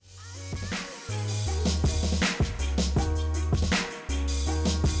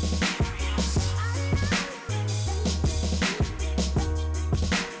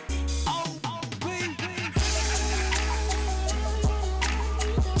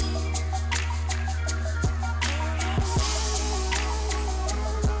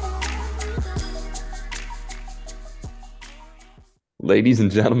Ladies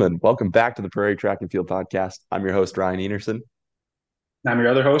and gentlemen, welcome back to the Prairie Track and Field Podcast. I'm your host, Ryan Enerson, I'm your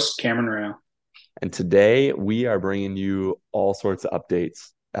other host, Cameron Rail. and today we are bringing you all sorts of updates.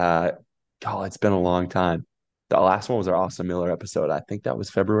 It's been a long time. The last one was our Austin Miller episode. I think that was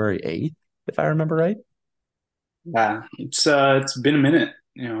February 8th, if I remember right. Yeah, it's been a minute.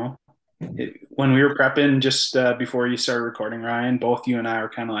 When we were prepping just before you started recording, Ryan, both you and I were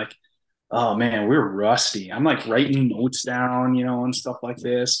kind of like, "Oh man, we're rusty." I'm like writing notes down, and stuff like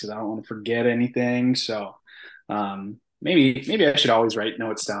this because I don't want to forget anything. So maybe I should always write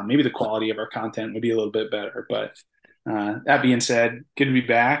notes down. Maybe the quality of our content would be a little bit better. But that being said, good to be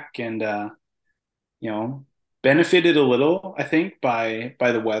back and you know, benefited a little, I think, by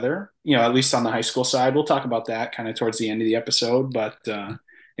the weather, at least on the high school side. We'll talk about that kind of towards the end of the episode. But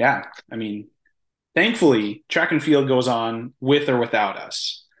yeah, I mean, thankfully, track and field goes on with or without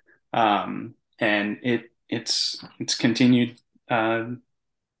us. And it's continued at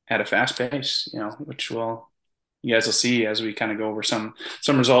a fast pace, which will you guys will see as we kind of go over some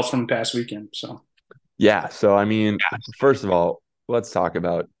results from the past weekend. So Yeah, so I mean, first of all, let's talk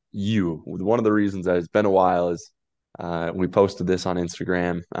about you. One of the reasons that it's been a while is we posted this on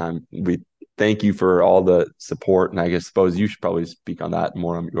Instagram. We thank you for all the support, and I guess suppose you should probably speak on that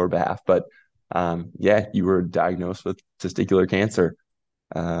more on your behalf. But yeah, you were diagnosed with testicular cancer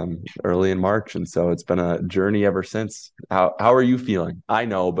early in March, and so it's been a journey ever since. How are you feeling? I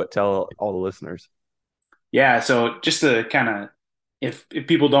know, but tell all the listeners. yeah, so just to kind of if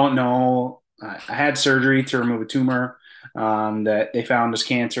people don't know, I had surgery to remove a tumor that they found was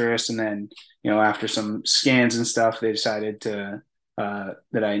cancerous, and then after some scans and stuff, they decided to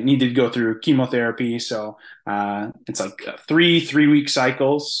that I needed to go through chemotherapy. So it's like three-week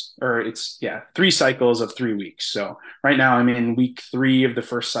cycles, or it's yeah 3 cycles of 3 weeks. So right now I'm in week 3 of the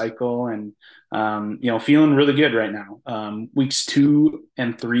first cycle, and feeling really good right now. Weeks 2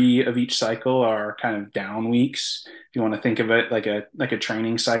 and 3 of each cycle are kind of down weeks. If you want to think of it like a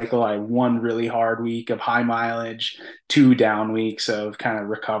training cycle, I 1 really hard week of high mileage, 2 down weeks of kind of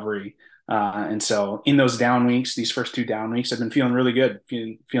recovery. And so in those down weeks, these first 2 down weeks, I've been feeling really good,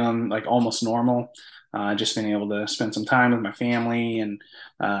 feeling like almost normal. Just been able to spend some time with my family and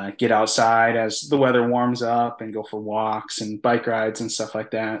get outside as the weather warms up and go for walks and bike rides and stuff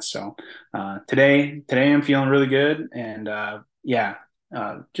like that. So today I'm feeling really good, and yeah,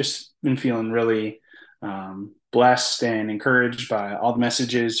 just been feeling really blessed and encouraged by all the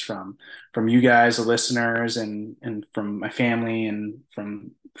messages from you guys, the listeners, and from my family and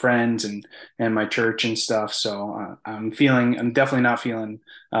from friends and my church and stuff. So I'm definitely not feeling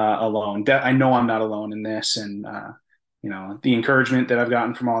alone. I know I'm not alone in this, and the encouragement that I've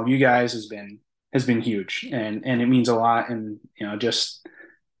gotten from all of you guys has been huge, and it means a lot. And just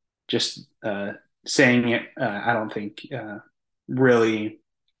saying it, I don't think really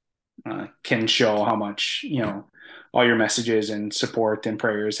can show how much all your messages and support and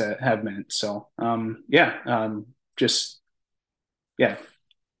prayers have meant. So yeah, just yeah,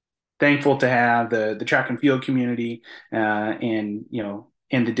 thankful to have the track and field community and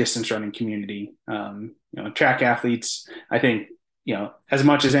and the distance running community. Track athletes, I think as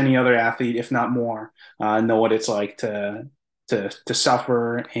much as any other athlete, if not more, know what it's like to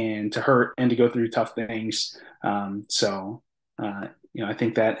suffer and to hurt and to go through tough things. So I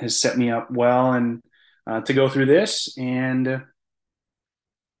think that has set me up well and to go through this um,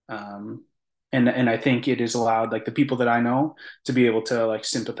 and I think it has allowed like the people that I know to be able to like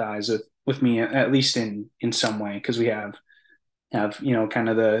sympathize with me at least in some way, because we have kind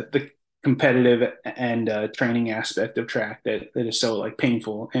of the competitive and training aspect of track that is so like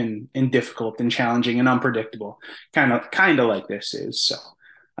painful and difficult and challenging and unpredictable, kind of like this is. So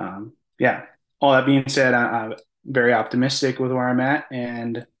yeah, all that being said, I'm very optimistic with where I'm at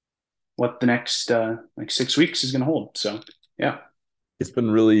and what the next like 6 weeks is going to hold. So yeah. It's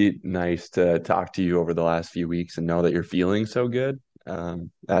been really nice to talk to you over the last few weeks and know that you're feeling so good.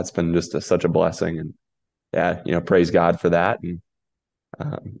 That's been just such a blessing, and yeah, praise God for that. And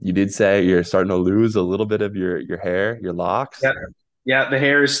you did say you're starting to lose a little bit of your hair, your locks. Yeah. Yeah, the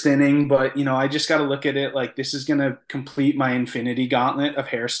hair is thinning, but I just got to look at it like this is going to complete my infinity gauntlet of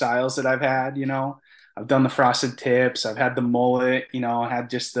hairstyles that I've had. I've done the frosted tips, I've had the mullet, I had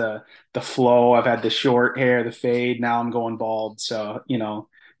just the flow, I've had the short hair, the fade. Now I'm going bald, so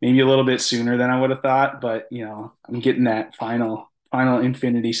maybe a little bit sooner than I would have thought, but I'm getting that final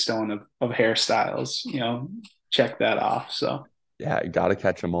infinity stone of hairstyles. Check that off. So Yeah, got to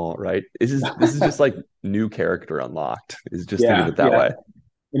catch them all, right? This is just like new character unlocked. Is just think of yeah, it that yeah, way.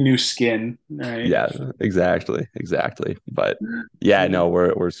 the new skin, right? Yeah, exactly. But yeah, no,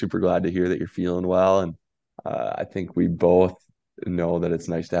 we're super glad to hear that you're feeling well, and I think we both know that it's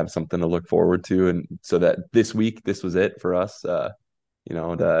nice to have something to look forward to. And so that this week, this was it for us, to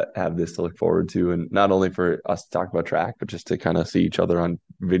have this to look forward to. And not only for us to talk about track, but just to kind of see each other on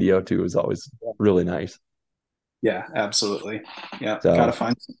video too is always really nice. Yeah, absolutely. Yeah, gotta So,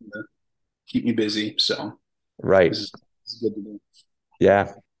 find something to keep me busy. So right. this is good to do.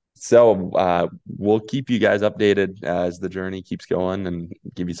 Yeah. So we'll keep you guys updated as the journey keeps going and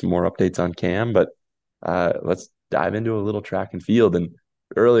give you some more updates on Cam. But let's dive into a little track and field. And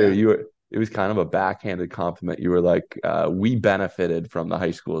earlier Yeah. it was kind of a backhanded compliment. You were like, we benefited from the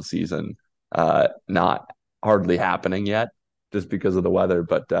high school season not hardly happening yet just because of the weather.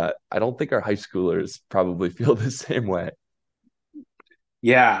 But I don't think our high schoolers probably feel the same way.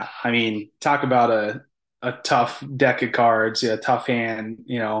 Yeah, I mean, talk about a tough deck of cards, yeah, tough hand.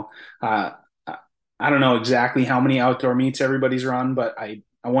 Uh, I don't know exactly how many outdoor meets everybody's run, but I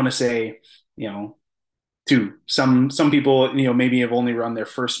want to say, you know, two. Some people, maybe have only run their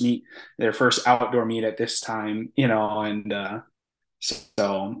first meet, their first outdoor meet at this time, and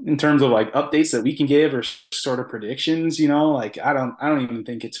so in terms of like updates that we can give or sort of predictions, like I don't even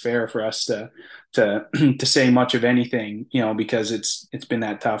think it's fair for us to to say much of anything, because it's been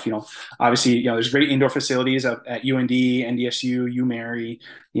that tough. Obviously, there's great indoor facilities at UND, NDSU, UMary,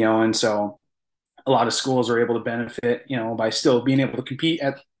 and so a lot of schools are able to benefit, by still being able to compete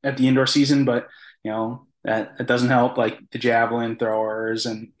at the indoor season, but that doesn't help like the javelin throwers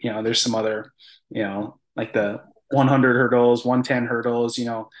and there's some other, like the 100 hurdles, 110 hurdles,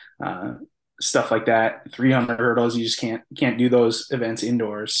 uh, stuff like that. 300 hurdles, you just can't do those events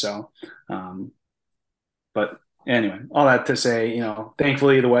indoors. So, but anyway, all that to say,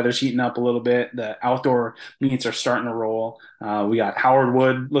 thankfully the weather's heating up a little bit. The outdoor meets are starting to roll. We got Howard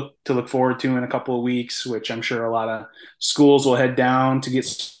Wood look forward to in a couple of weeks, which I'm sure a lot of schools will head down to get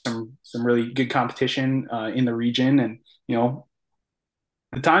some really good competition in the region, and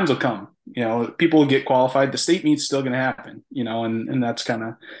the times will come. People will get qualified. The state meet's still going to happen. And that's kind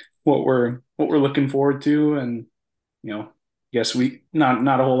of what we're looking forward to, and I guess we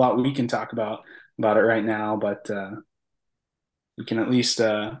not a whole lot we can talk about it right now, but we can at least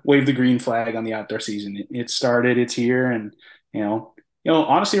wave the green flag on the outdoor season. It started, it's here, and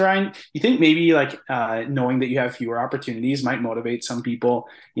honestly, Ryan, you think maybe like knowing that you have fewer opportunities might motivate some people,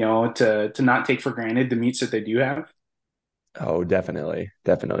 to not take for granted the meets that they do have. Oh, definitely,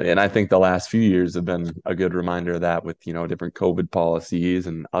 definitely. And I think the last few years have been a good reminder of that with, different COVID policies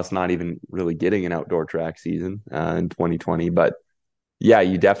and us not even really getting an outdoor track season in 2020. But yeah,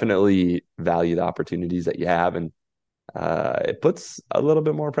 you definitely value the opportunities that you have, and it puts a little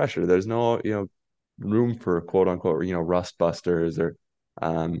bit more pressure. There's no, room for quote unquote, rust busters or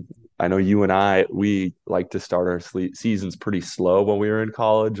um, I know you and we like to start our seasons pretty slow when we were in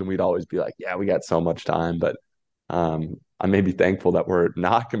college, and we'd always be like, yeah, we got so much time. But I may be thankful that we're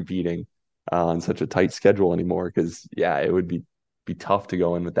not competing on such a tight schedule anymore because, yeah, it would be tough to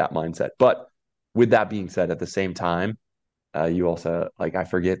go in with that mindset. But with that being said, at the same time, you also like I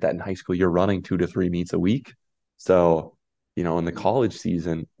forget that in high school you're running 2 to 3 meets a week. So, in the college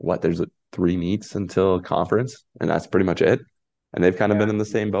season, there's 3 meets until conference, and that's pretty much it. And they've kind of been Yeah. in the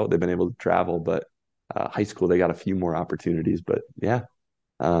same boat. They've been able to travel, but high school they got a few more opportunities. But yeah,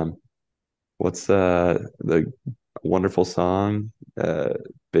 um, what's the wonderful song?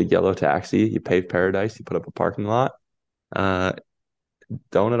 Big Yellow Taxi. You pave paradise. You put up a parking lot. Uh,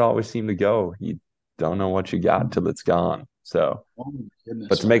 don't it always seem to go? You don't know what you got till it's gone. So. Oh my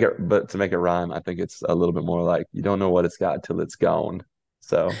But goodness, to make Ryan. it but to make it rhyme, I think it's a little bit more like you don't know what it's got till it's gone.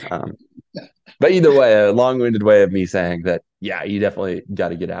 So, but either way, a long-winded way of me saying that, yeah, you definitely got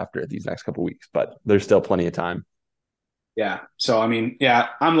to get after it these next couple weeks, but there's still plenty of time Yeah. So I mean, yeah,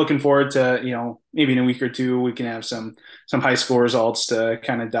 I'm looking forward to, maybe in a week or two we can have some high school results to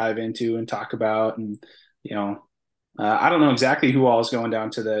kind of dive into and talk about. And, I don't know exactly who all is going down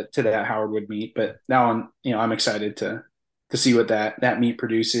to that Howard Wood meet, but that one, I'm excited to see what that meet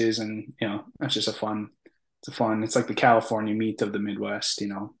produces. And, that's just it's like the California meet of the Midwest.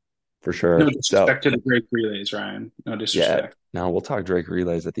 for No sure. So, disrespect to the Drake relays, Ryan. No yeah, disrespect. now we'll talk Drake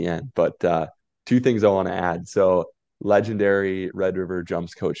relays at the end, but two things I want to add. So, legendary Red River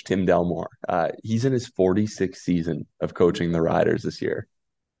jumps coach Tim Delmore. He's in his 46th season of coaching the Riders this year.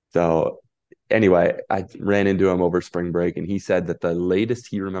 So anyway, I ran into him over spring break, and he said that the latest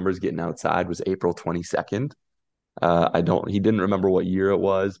he remembers getting outside was April 22nd. He didn't remember what year it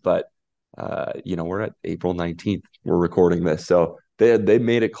was, but we're at April 19th. We're recording this, so they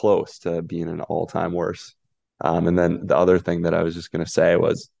made it close to being an all-time worst. And then the other thing that I was just gonna say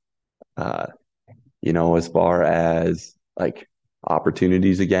was, uh, as far as like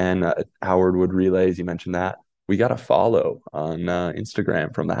opportunities again, Howard Wood relays, you mentioned that we got a follow on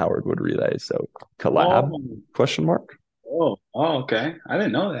Instagram from the Howard Wood Relay. So collab? Oh, Question mark? okay. I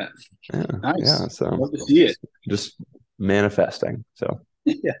didn't know that. Yeah, yeah. Nice. So Love to see it. just manifesting. So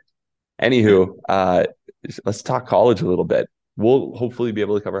Yeah. anywho, let's talk college a little bit. We'll hopefully be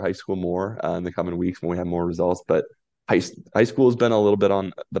able to cover high school more in the coming weeks when we have more results. But high high school has been a little bit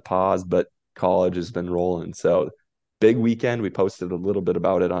on the pause, but college has been rolling. So big weekend. We posted a little bit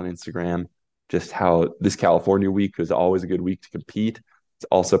about it on Instagram, just how this California week was always a good week to compete. It's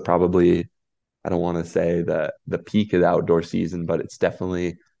also probably, I don't want to say the peak of the outdoor season, but it's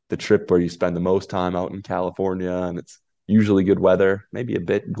definitely the trip where you spend the most time out in California, and it's usually good weather. Maybe a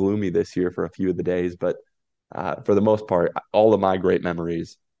bit gloomy this year for a few of the days, but for the most part, all of my great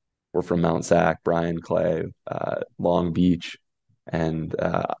memories were from Mount Sac, Bryan Clay, Long Beach, and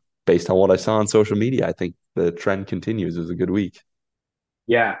based on what I saw on social media, I think the trend continues. It was a good week.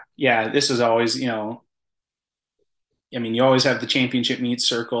 Yeah. Yeah. This is always, I mean, you always have the championship meets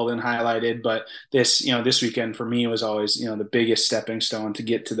circled and highlighted, but this weekend for me was always, the biggest stepping stone to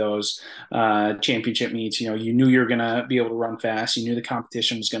get to those championship meets. You knew you were going to be able to run fast. You knew the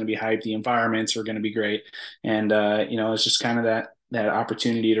competition was going to be hyped. The environments were going to be great. And, it's just kind of that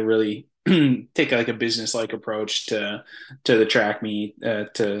opportunity to really take like a business like approach to the track meet,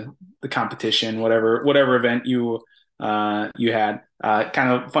 to the competition, whatever event you had.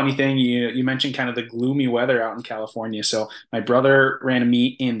 Kind of funny thing, you mentioned kind of the gloomy weather out in California. So my brother ran a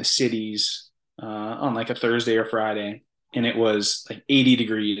meet in the cities on like a Thursday or Friday, and it was like 80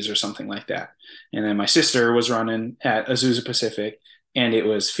 degrees or something like that. And then my sister was running at Azusa Pacific, and it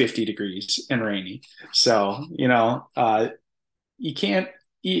was 50 degrees and rainy. So you can't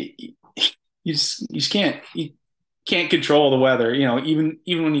you, you just can't control the weather. Even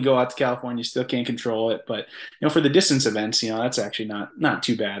when you go out to California, you still can't control it. But for the distance events, that's actually not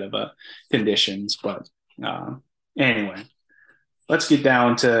too bad of a conditions. But uh, anyway, let's get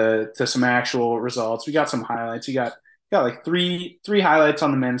down to some actual results. We got some highlights. We got like three highlights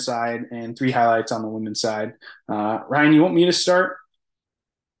on the men's side and three highlights on the women's side. Ryan, you want me to start?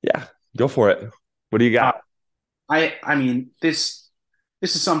 Yeah, go for it. What do you Uh, got? I mean this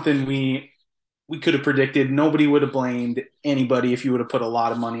is something we could have predicted. Nobody would have blamed anybody if you would have put a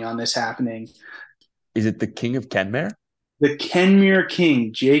lot of money on this happening. Is it the King of Kenmare? The Kenmure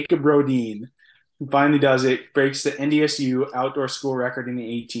King, Jacob Rodin, who finally does it, breaks the NDSU outdoor school record in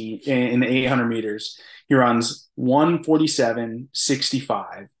the 800 meters. He runs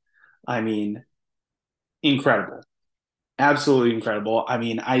 1:47:65. I mean, incredible. Absolutely incredible. I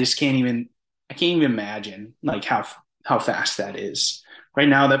mean, I can't even imagine like how fast that is. Right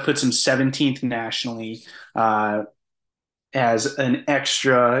now that puts him 17th nationally. As an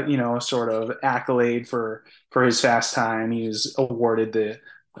extra, sort of accolade for his fast time. He was awarded the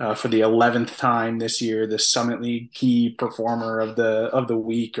for the 11th time this year the Summit League Key Performer of the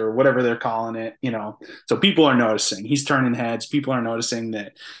Week or whatever they're calling it. So people are noticing. He's turning heads. People are noticing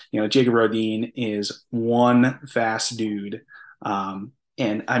that Jacob Rodin is one fast dude. And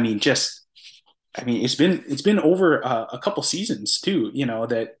I mean, it's been over a couple seasons too.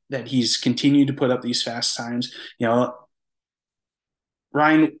 That he's continued to put up these fast times.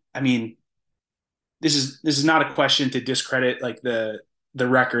 Ryan, I mean, this is not a question to discredit like the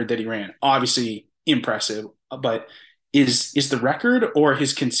record that he ran. Obviously impressive, but is the record or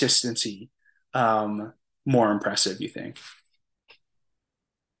his consistency more impressive, you think?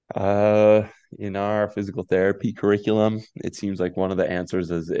 Uh, in our physical therapy curriculum, it seems like one of the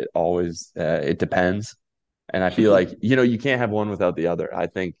answers is it always it depends. And I feel like, you can't have one without the other. I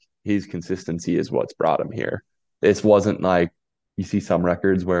think his consistency is what's brought him here. This wasn't like you see some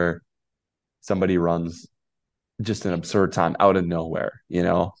records where somebody runs just an absurd time out of nowhere.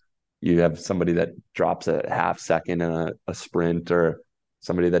 You have somebody that drops a half second in a sprint or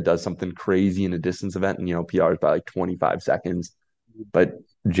somebody that does something crazy in a distance event and, PRs by like 25 seconds. But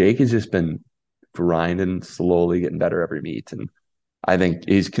Jake has just been grinding, slowly getting better every meet. And I think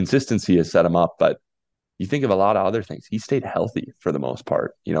his consistency has set him up. But you think of a lot of other things. He stayed healthy for the most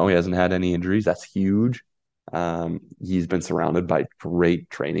part. He hasn't had any injuries. That's huge. He's been surrounded by great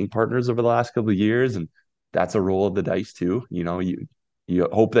training partners over the last couple of years, and that's a roll of the dice too. You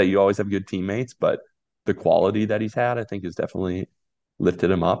hope that you always have good teammates, but the quality that he's had, I think, has definitely lifted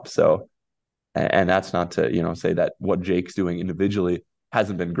him up. So, and that's not to say that what Jake's doing individually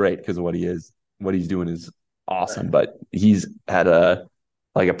hasn't been great because what he's doing is awesome, but he's had a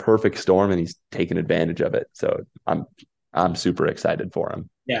perfect storm and he's taken advantage of it. So I'm super excited for him.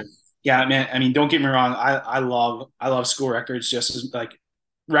 Yeah. Yeah, man. I mean, don't get me wrong. I love school records just as like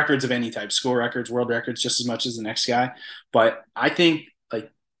records of any type, school records, world records, just as much as the next guy. But I think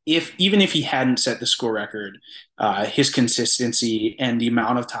like if even if he hadn't set the school record, his consistency and the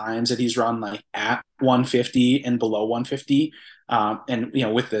amount of times that he's run like at 150 and below 150, and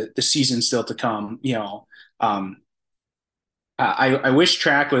with the season still to come, I wish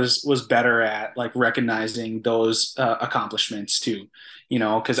track was better at like recognizing those accomplishments too,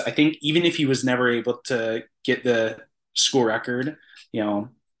 because I think even if he was never able to get the school record, you know,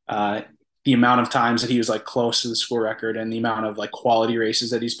 uh, the amount of times that he was like close to the school record and the amount of like quality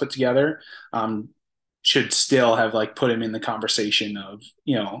races that he's put together, should still have like put him in the conversation of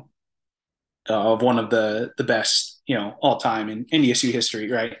one of the best all time in NDSU history,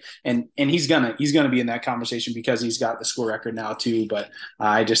 right? And he's gonna be in that conversation because he's got the school record now too. But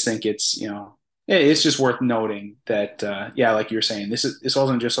I just think it's just worth noting that yeah, like you're saying, this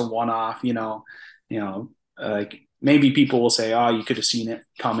wasn't just a one off. Like maybe people will say, oh, you could have seen it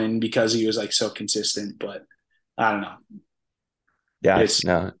coming because he was like so consistent, but I don't know. Yeah, It's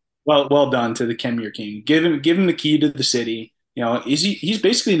no, well done to the Kenmure King. Give him the key to the city. He's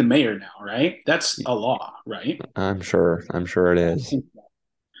basically the mayor now, right? That's a law, right? I'm sure it is.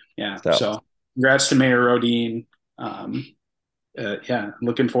 Yeah. So So congrats to Mayor Rodine. Um, yeah,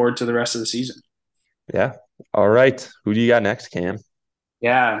 looking forward to the rest of the season. yeah. All right. Who do you got next, Cam?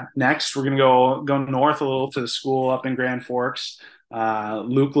 Yeah. Next, we're gonna go north a little to the school up in Grand Forks.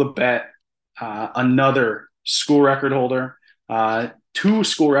 Luke Labette, another school record holder. Two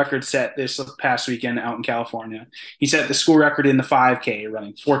school records set this past weekend out in California. He set the school record in the 5K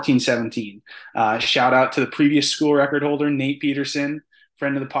running 14:17. Shout out to the previous school record holder, Nate Peterson,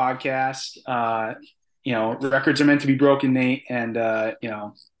 friend of the podcast. Records are meant to be broken, Nate, and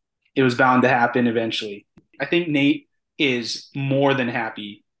it was bound to happen eventually. I think Nate is more than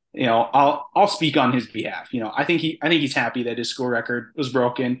happy. I'll speak on his behalf. I think he's happy that his school record was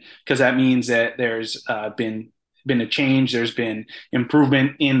broken because that means that there's been a change. There's been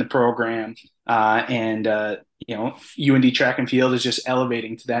improvement in the program, and UND track and field is just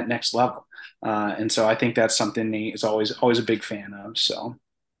elevating to that next level. And so I think that's something Nate is always a big fan of. So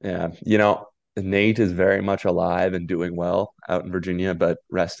Yeah, Nate is very much alive and doing well out in Virginia, but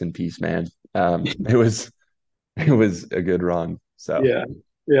rest in peace, man. It was a good run. So, yeah,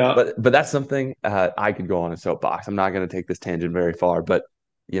 yeah. but that's something I could go on a soapbox. I'm not going to take this tangent very far, but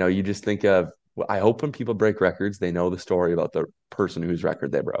you just think of. I hope when people break records, they know the story about the person whose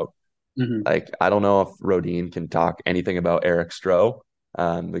record they broke. Mm-hmm. Like, I don't know if Rodine can talk anything about Eric Stroh,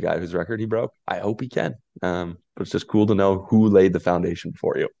 the guy whose record he broke. I hope he can. But it's just cool to know who laid the foundation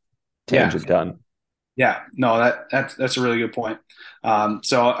for you. Yeah, Tangent done. yeah, no, that's a really good point.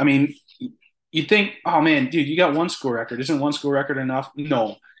 So I mean, you think, oh man, dude, you got one school record. Isn't one school record enough?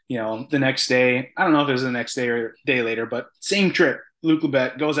 No. The next day, I don't know if it was the next day or day later, but same trip. Luke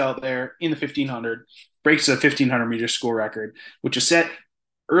Labette goes out there in the 1500, breaks a 1500-meter school record, which was set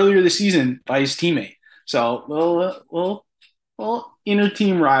earlier this season by his teammate. So little inner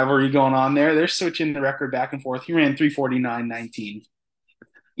team rivalry going on there. They're switching the record back and forth. He ran 3:49.19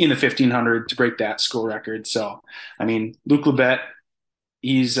 in the 1500 to break that school record. So, I mean, Luke Labette,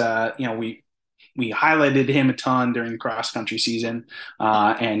 he's we highlighted him a ton during the cross country season,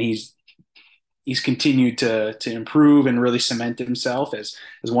 and he's continued to improve and really cement himself as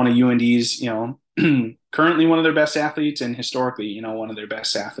one of UND's currently one of their best athletes and historically one of their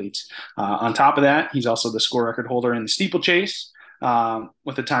best athletes. On top of that, he's also the score record holder in the steeplechase.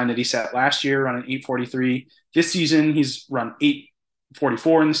 With the time that he set last year, running 8:43. This season, he's run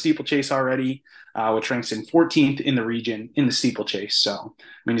 8:44 in the steeplechase already, which ranks him 14th in the region in the steeplechase. So, I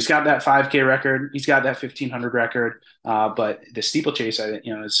mean, he's got that 5K record, he's got that 1500 record, but the steeplechase,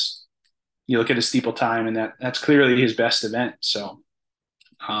 is you look at his steeple time, and that's clearly his best event. So,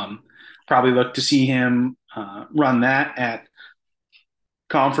 um, probably look to see him run that at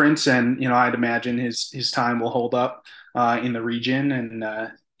conference, and I'd imagine his time will hold up in the region,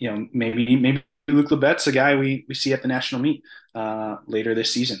 and maybe Luke Labette's a guy we see at the national meet later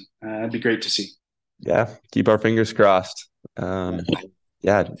this season. It'd be great to see. Yeah, keep our fingers crossed.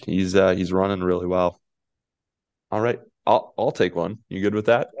 Yeah, he's running really well. All right, I'll take one. You good with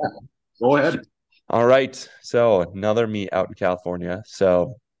that? Yeah, go ahead. All right. So another meet out in California.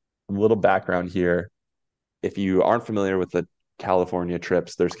 So a little background here. If you aren't familiar with the California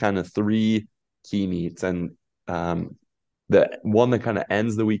trips, there's kind of three key meets, and um, the one that kind of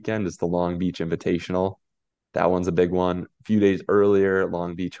ends the weekend is the Long Beach Invitational. That one's a big one. A few days earlier,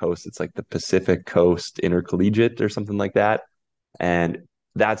 Long Beach hosts it's like the Pacific Coast Intercollegiate or something like that, and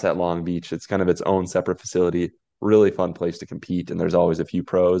that's at Long Beach. It's kind of its own separate facility. Really fun place to compete, and there's always a few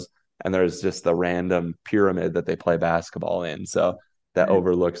pros. And there's just the random pyramid that they play basketball in, so that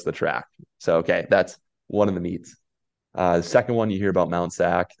overlooks the track. So okay, that's one of the meets. The second one you hear about Mount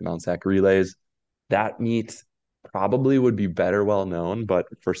Sac, the Mount Sac relays. That meet probably would be better well known, but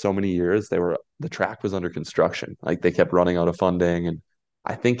for so many years the track was under construction. Like they kept running out of funding. And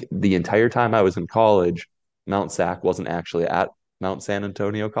I think the entire time I was in college, Mount Sac wasn't actually at Mount San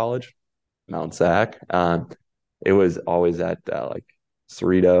Antonio College, Mount Sac. It was always at like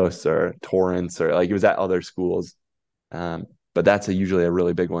Cerritos or Torrance or like it was at other schools. But that's usually a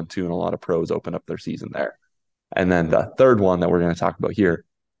really big one too, and a lot of pros open up their season there. And then the third one that we're going to talk about here,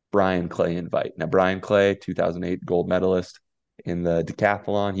 Brian Clay invite. Now, Brian Clay, 2008 gold medalist in the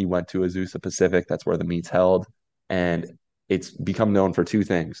decathlon. He went to Azusa Pacific. That's where the meet's held. And it's become known for two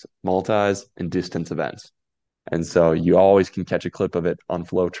things, multis and distance events. And so you always can catch a clip of it on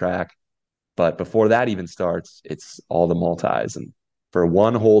Flow Track. But before that even starts, it's all the multis. And for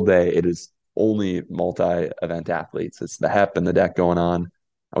one whole day, it is only multi-event athletes. It's the HEP and the deck going on.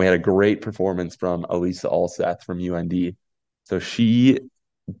 And we had a great performance from Elisa Alseth from UND. So she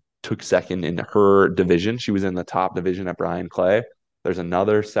took second in her division. She was in the top division at Brian Clay. There's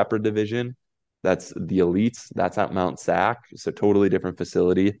another separate division that's the elites. That's at Mount Sac. So totally different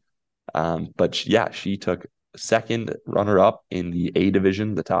facility. But yeah, she took second runner up in the A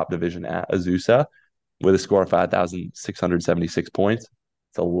division, the top division at Azusa, with a score of 5,676 points.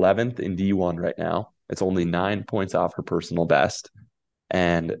 It's 11th in D1 right now. It's only 9 points off her personal best.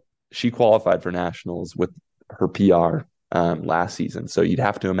 And she qualified for nationals with her PR last season. So you'd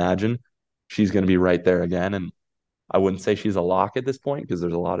have to imagine she's going to be right there again. And I wouldn't say she's a lock at this point because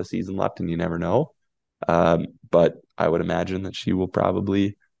there's a lot of season left and you never know. But I would imagine that she will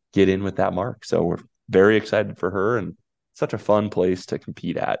probably get in with that mark. So we're very excited for her and such a fun place to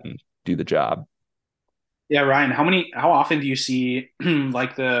compete at and do the job. Yeah, Ryan, how often do you see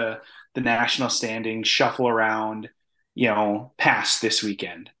like the national standings shuffle around, past this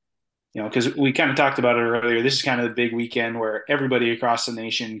weekend? Because we kind of talked about it earlier. This is kind of the big weekend where everybody across the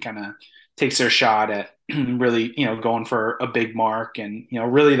nation kind of takes their shot at really, going for a big mark, and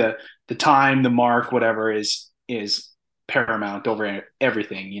really the time, the mark, whatever is paramount over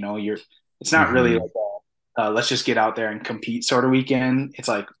everything. It's not really Hmm. like let's just get out there and compete sort of weekend. It's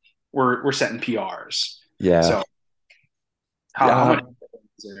like we're setting PRs. Yeah. So how much Um,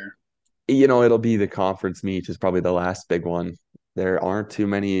 is there? it'll be the conference meet is probably the last big one. There aren't too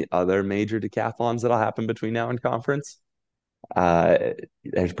many other major decathlons that'll happen between now and conference. Uh,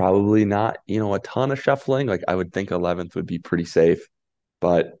 there's probably not, a ton of shuffling. Like I would think 11th would be pretty safe,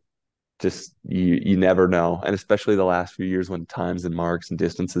 but just you never know. And especially the last few years when times and marks and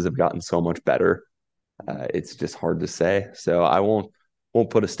distances have gotten so much better, it's just hard to say. So I won't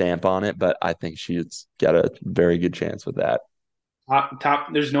put a stamp on it, but I think she's got a very good chance with that.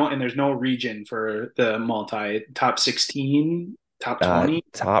 There's no region for the multi top 16, top 20.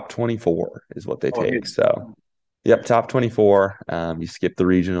 Top 24 is what they Oh, it take. is. So, yep, top 24. You skip the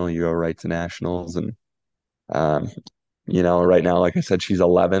regional, you go right to nationals. And, um, right now, like I said, she's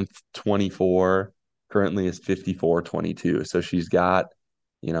 11th, 24, currently is 54, 22. So she's got,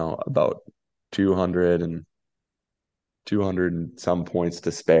 about 200 and 200 and some points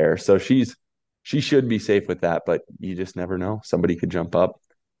to spare. So she should be safe with that, but you just never know. Somebody could jump up.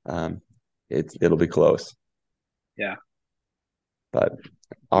 Um, it'll be close. Yeah. But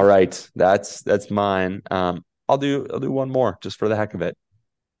all right, that's mine. I'll do one more just for the heck of it.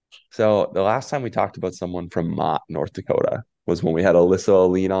 So the last time we talked about someone from Mott, North Dakota, was when we had Alyssa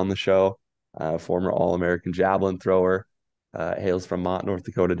Aline on the show, former All-American javelin thrower, hails from Mott, North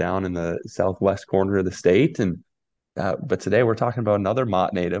Dakota, down in the southwest corner of the state. And but today we're talking about another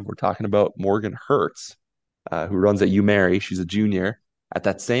Mott native. We're talking about Morgan Hertz, who runs at UMary. She's a junior at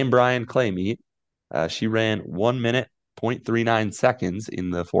that same Brian Clay meet. She ran 1 minute, 0.39 seconds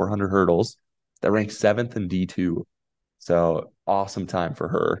in the 400 hurdles. That ranked seventh in D2. So awesome time for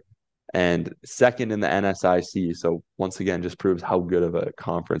her. And second in the NSIC. So once again, just proves how good of a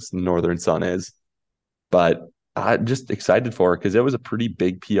conference the Northern Sun is. But I'm just excited for her because it was a pretty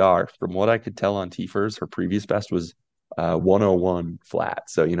big PR. From what I could tell on TFers, her previous best was 101 flat.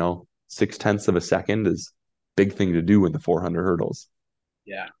 So, 6/10 of a second is a big thing to do in the 400 hurdles.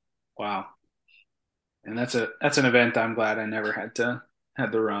 Yeah. Wow. And that's an event I'm glad I never had to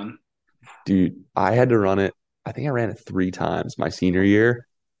run. Dude, I had to run it. I think I ran it 3 times my senior year,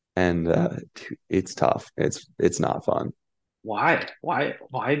 and dude, it's tough. It's not fun. Why?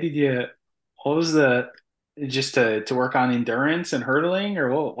 Why did you what was the just to work on endurance and hurdling, or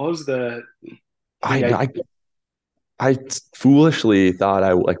what was the I idea? I I foolishly thought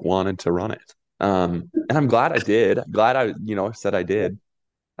I like wanted to run it. And I'm glad I did. I'm glad I, said I did.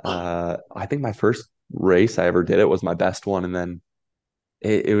 I think my first race I ever did it was my best one, and then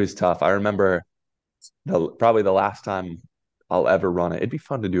it was tough. I remember probably the last time I'll ever run it. It'd be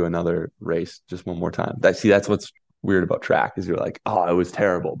fun to do another race just one more time. That's what's weird about track is you're like, oh, it was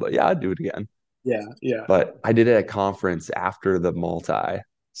terrible, but yeah, I'd do it again. Yeah, yeah. But I did it at conference after the multi.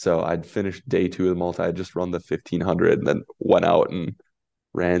 So I'd finished day two of the multi. I'd just run the 1500 and then went out and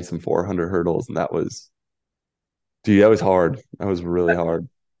ran some 400 hurdles. And dude, that was hard. That was really hard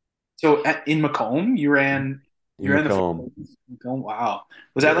So in Macomb, in you ran the Macomb. 400 Macomb. Wow.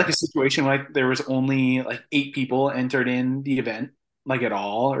 Was that like Yeah. a situation like there was only like 8 people entered in the event, like at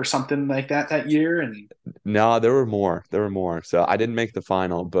all, or something like that year? And No, there were more. There were more. So I didn't make the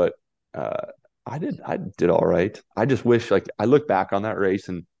final, but uh, I did all right. I just wish like I look back on that race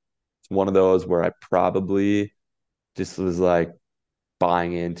and it's one of those where I probably just was like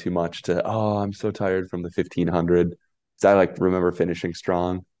buying in too much to, oh, I'm so tired from the 1500. So I like remember finishing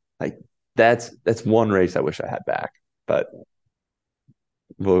strong. Like that's one race I wish I had back. But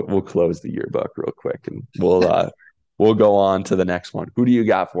we'll close the yearbook real quick and we'll go on to the next one. Who do you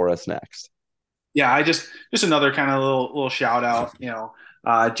got for us next? yeah, I just another kind of little shout out,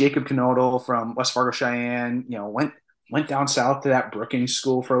 Jacob Canodal from West Fargo Cheyenne, went down south to that Brookings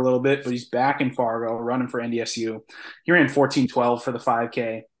school for a little bit, but he's back in Fargo running for NDSU. He ran 14:12 for the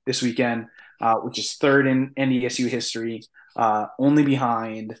 5K this weekend, which is third in NDSU history, only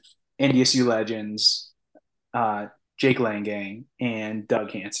behind NDSU legends Jake Langang and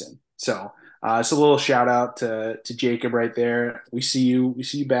Doug Hansen. So it's a little shout out to Jacob right there. We see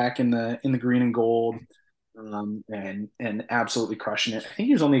you back in the green and gold, and absolutely crushing it. I think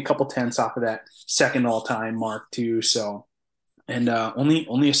he was only a couple tenths off of that second all time mark too. So and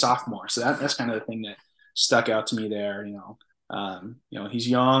only a sophomore. So that's kind of the thing that stuck out to me there. He's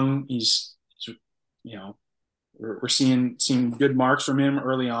young. He's you know we're seeing good marks from him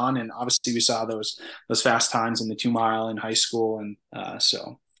early on, and obviously we saw those fast times in the 2 mile in high school, and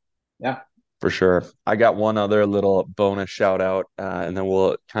so yeah, For sure. I got one other little bonus shout out, and then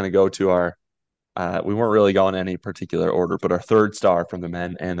we'll kind of go to our we weren't really going any particular order, but our third star from the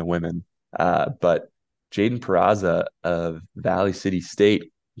men and the women. But Jaden Peraza of Valley City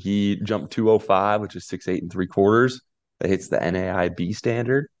State, he jumped 205, which is 6'8 3/4. That hits the NAIB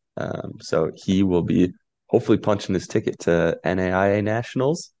standard. So he will be hopefully punching his ticket to NAIA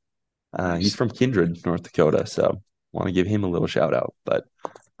Nationals. He's nice. from Kindred, North Dakota. So want to give him a little shout out. But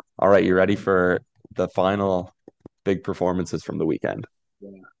all right, you ready for the final big performances from the weekend?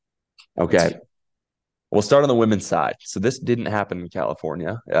 Yeah, let's Okay, hear. we'll start on the women's side. So this didn't happen in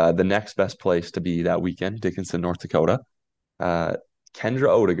California. The next best place to be that weekend, Dickinson, North Dakota. Uh, Kendra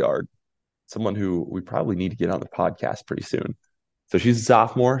Odegaard, someone who we probably need to get on the podcast pretty soon. So she's a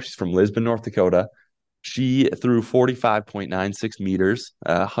sophomore. She's from Lisbon, North Dakota. She threw 45.96 meters,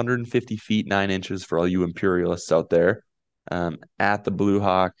 150 feet 9 inches for all you imperialists out there, at the Blue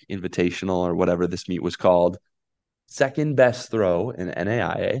Hawk Invitational or whatever this meet was called. Second best throw in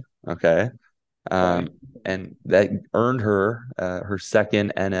NAIA. Okay. Okay. Um, and that earned her her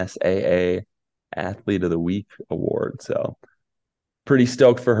second NSAA Athlete of the Week award. So pretty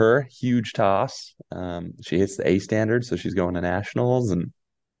stoked for her. Huge toss. She hits the A standard, so she's going to nationals. And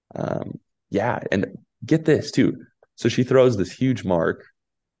yeah, and get this too. So she throws this huge mark,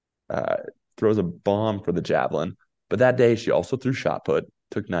 uh, throws a bomb for the javelin. But that day she also threw shot put,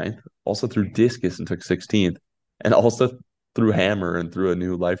 took ninth, also threw discus and took 16th, and also threw hammer and threw a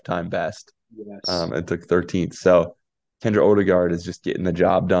new lifetime best, Yes. and took 13th. So Kendra Odegaard is just getting the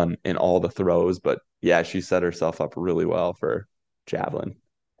job done in all the throws. But yeah, she set herself up really well for javelin.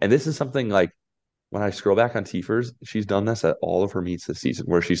 And this is something like when I scroll back on Tiefers, she's done this at all of her meets this season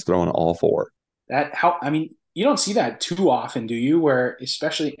where she's thrown all four. That how I mean, you don't see that too often, do you? Where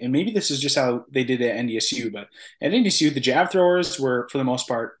especially, and maybe this is just how they did it at NDSU, but at NDSU, the jab throwers were for the most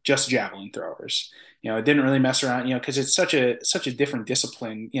part just javelin throwers. It didn't really mess around, because it's such a different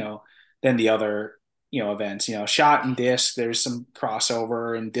discipline, than the other, events. Shot and disc, there's some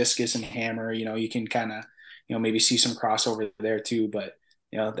crossover, and discus and hammer, you can kind of, maybe see some crossover there too. But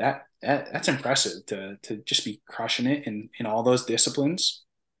that's impressive to just be crushing it in all those disciplines.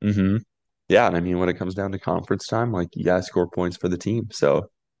 Hmm. Yeah, and I mean when it comes down to conference time, like you gotta score points for the team. So,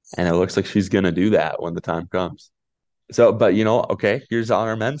 and it looks like she's gonna do that when the time comes. So, but okay, here's on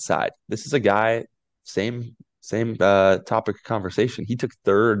our men's side. This is a guy, same topic of conversation. He took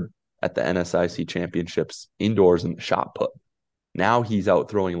third at the NSIC championships indoors in the shot put. Now he's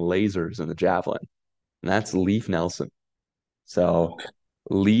out throwing lasers in the javelin, and that's Leaf Nelson. So Okay.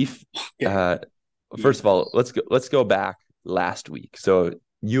 Leaf, Okay. uh, first He, of all, let's go back last week. So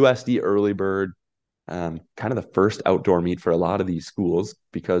USD Early Bird, kind of the first outdoor meet for a lot of these schools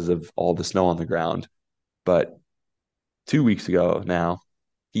because of all the snow on the ground. But 2 weeks ago now,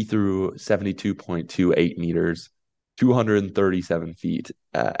 He threw 72.28 meters, 237 feet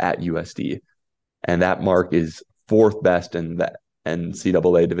at USD. And that mark is fourth best in the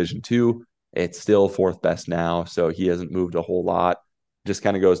NCAA Division two. It's still fourth best now, so he hasn't moved a whole lot. Just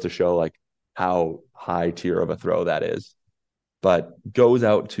kind of goes to show like how high tier of a throw that is. But goes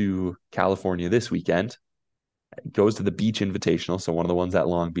out to California this weekend, goes to the Beach Invitational, so one of the ones at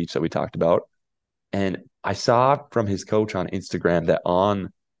Long Beach that we talked about. And I saw from his coach on Instagram that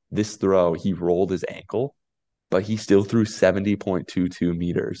on this throw, he rolled his ankle, but he still threw 70.22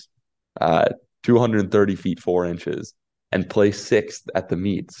 meters, uh, 230 feet, 4 inches, and placed sixth at the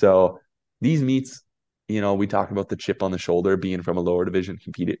meet. So these meets, we talk about the chip on the shoulder being from a lower division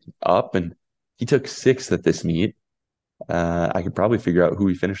competed up, and he took sixth at this meet. I could probably figure out who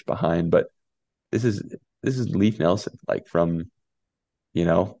he finished behind, but this is this is Leaf Nelson, like from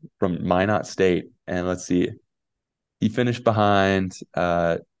Minot State. And let's see, he finished behind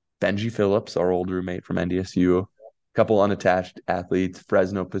Benji Phillips, our old roommate from NDSU, a couple unattached athletes,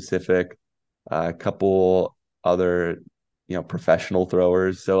 Fresno Pacific, a couple other, professional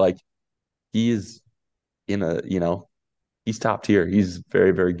throwers. So like he's in he's top tier. He's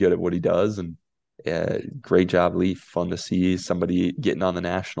very, very good at what he does. And great job, Leaf. Fun to see somebody getting on the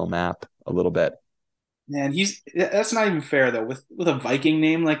national map a little bit. Man, he's that's not even fair though. With a Viking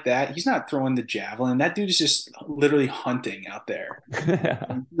name like that, he's not throwing the javelin. That dude is just literally hunting out there.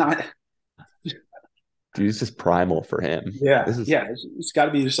 Not Dude, it's just primal for him. yeah, This is yeah. It's got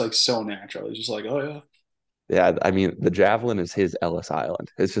to be just like so natural. It's just like, oh Yeah, I mean, the javelin is his Ellis Island.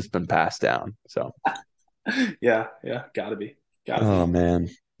 It's just been passed down. So, yeah, yeah. Gotta oh be. man.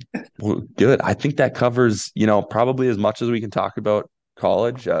 Well, good. I think that covers, probably as much as we can talk about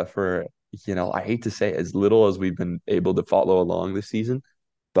college for, I hate to say as little as we've been able to follow along this season. Yeah.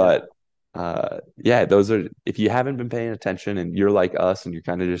 But yeah, those are, if you haven't been paying attention and you're like us and you're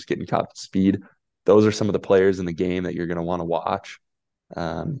kind of just getting caught to speed, those are some of the players in the game that you're going to want to watch.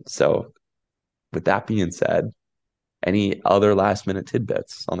 So, with that being said, any other last minute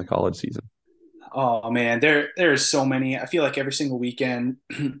tidbits on the college season? Oh man, there's so many. I feel like every single weekend,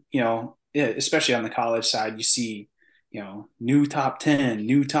 yeah, especially on the college side, you see, new top 10,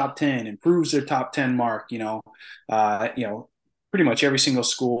 improves their top 10 mark, pretty much every single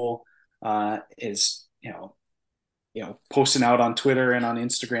school is, posting out on Twitter and on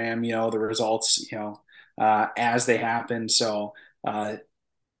Instagram, the results, as they happen. So, uh,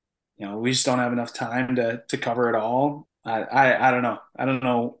 we just don't have enough time to cover it all. I don't know. I don't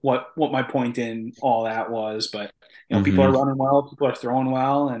know what my point in all that was, but people are Hmm. running well, people are throwing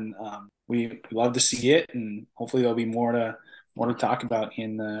well, and we love to see it, and hopefully there'll be more to talk about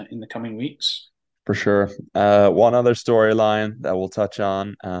in the coming weeks. For sure. One other storyline that we'll touch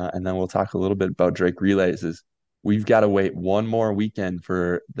on, and then we'll talk a little bit about Drake Relays is we've got to wait one more weekend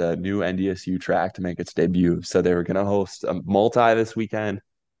for the new NDSU track to make its debut. So they were going to host a multi this weekend,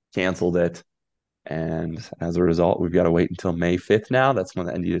 canceled it. And as a result, we've got to wait until May 5th now. That's when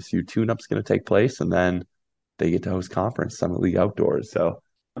the NDSU tune-up's going to take place. And then they get to host conference, Summit League Outdoors. So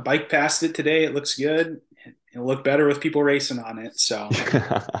A bike passed it today. It looks good. It'll look better with people racing on it. So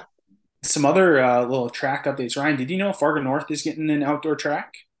some other little track updates. Ryan, did you know Fargo North is getting an outdoor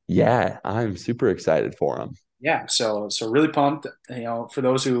track? yeah, I'm super excited for them. Yeah, so really pumped. For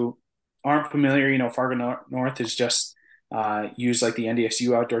those who aren't familiar, Fargo North is just used like the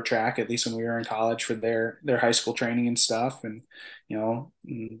NDSU outdoor track, at least when we were in college for their high school training and stuff, and got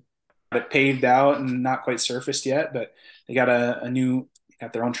it paved out and not quite surfaced yet, but they got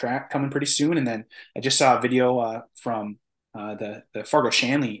got their own track coming pretty soon. And then I just saw a video from the Fargo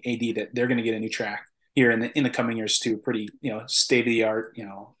Shanley AD that they're going to get a new track here in the coming years too. Pretty state of the art.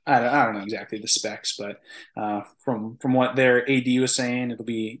 I don't know exactly the specs, but from what their AD was saying, it'll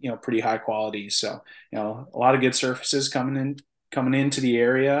be pretty high quality. So a lot of good surfaces coming into the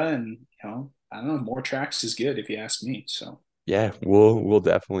area, and I don't know, more tracks is good if you ask me. So Yeah, we'll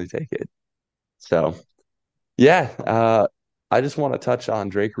definitely take it. So yeah, I just want to touch on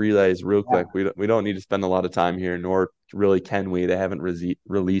Drake Relays real quick. yeah, We don't need to spend a lot of time here, nor really can we. They haven't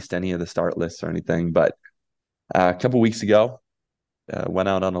released any of the start lists or anything. But a couple weeks ago, went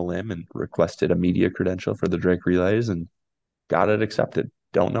out on a limb and requested a media credential for the Drake Relays and got it accepted.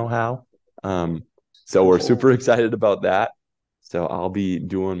 Don't know how. Um, so we're cool. super excited about that. So I'll be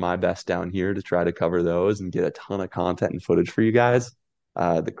doing my best down here to try to cover those and get a ton of content and footage for you guys.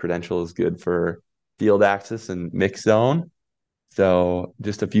 The credential is good for field access and mix zone. So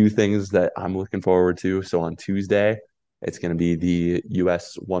just a few things that I'm looking forward to. So on Tuesday, it's going to be the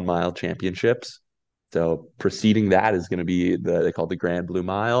US 1 mile championships. So preceding that is going to be they call it the Grand Blue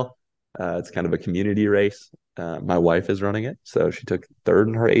Mile. It's kind of a community race. My wife is running it, so she took third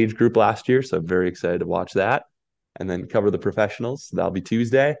in her age group last year. So I'm very excited to watch that, and then cover the professionals. That'll be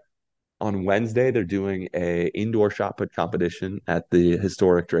Tuesday. On Wednesday, they're doing a indoor shot put competition at the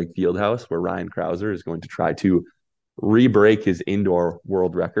historic Drake Fieldhouse, where Ryan Krauser is going to try to re-break his indoor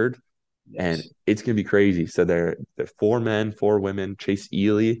world record, and Yes. it's going to be crazy. So they're four men, four women. Chase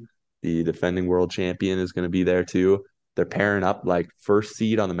Ely, the defending world champion, is going to be there too. They're pairing up like first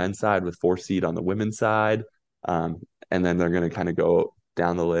seed on the men's side with fourth seed on the women's side, um, and then they're going to kind of go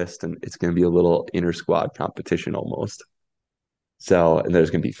down the list, and it's going to be a little inter squad competition almost. So and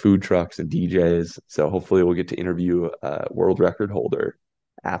there's going to be food trucks and DJs. So hopefully we'll get to interview a world record holder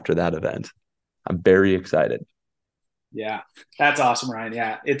after that event. I'm very excited. Yeah, that's awesome, Ryan.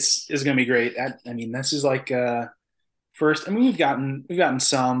 Yeah, it's gonna be great. I mean, this is like first. I mean, we've gotten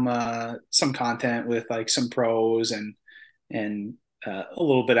some content with like some pros and a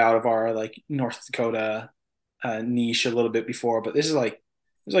little bit out of our like North Dakota niche a little bit before, but this is like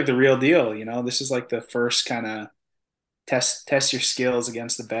the real deal. This is like the first kind of test your skills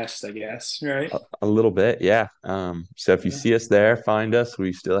against the best, I guess. Right? A little bit, yeah. So if you Yeah. see us there, find us.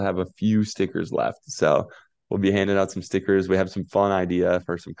 We still have a few stickers left. So we'll be handing out some stickers. We have some fun idea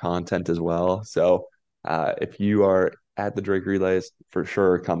for some content as well. So if you are at the Drake Relays, for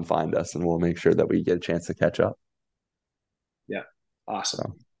sure come find us and we'll make sure that we get a chance to catch up. Yeah.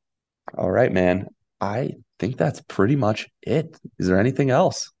 Awesome. So, all right, man. I think that's pretty much it. Is there anything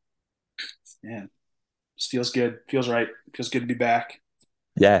else? Man, this feels good. Feels right. Feels good to be back.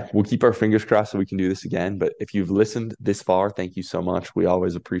 Yeah, we'll keep our fingers crossed so we can do this again. But if you've listened this far, thank you so much. We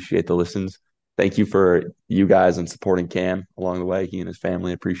always appreciate the listens. Thank you for you guys and supporting Cam along the way. He and his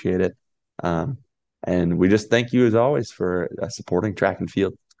family appreciate it. Um, and we just thank you as always for supporting track and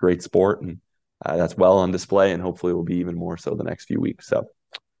field. It's a great sport, and that's well on display, and hopefully will be even more so the next few weeks. So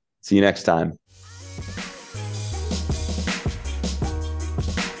see you next time.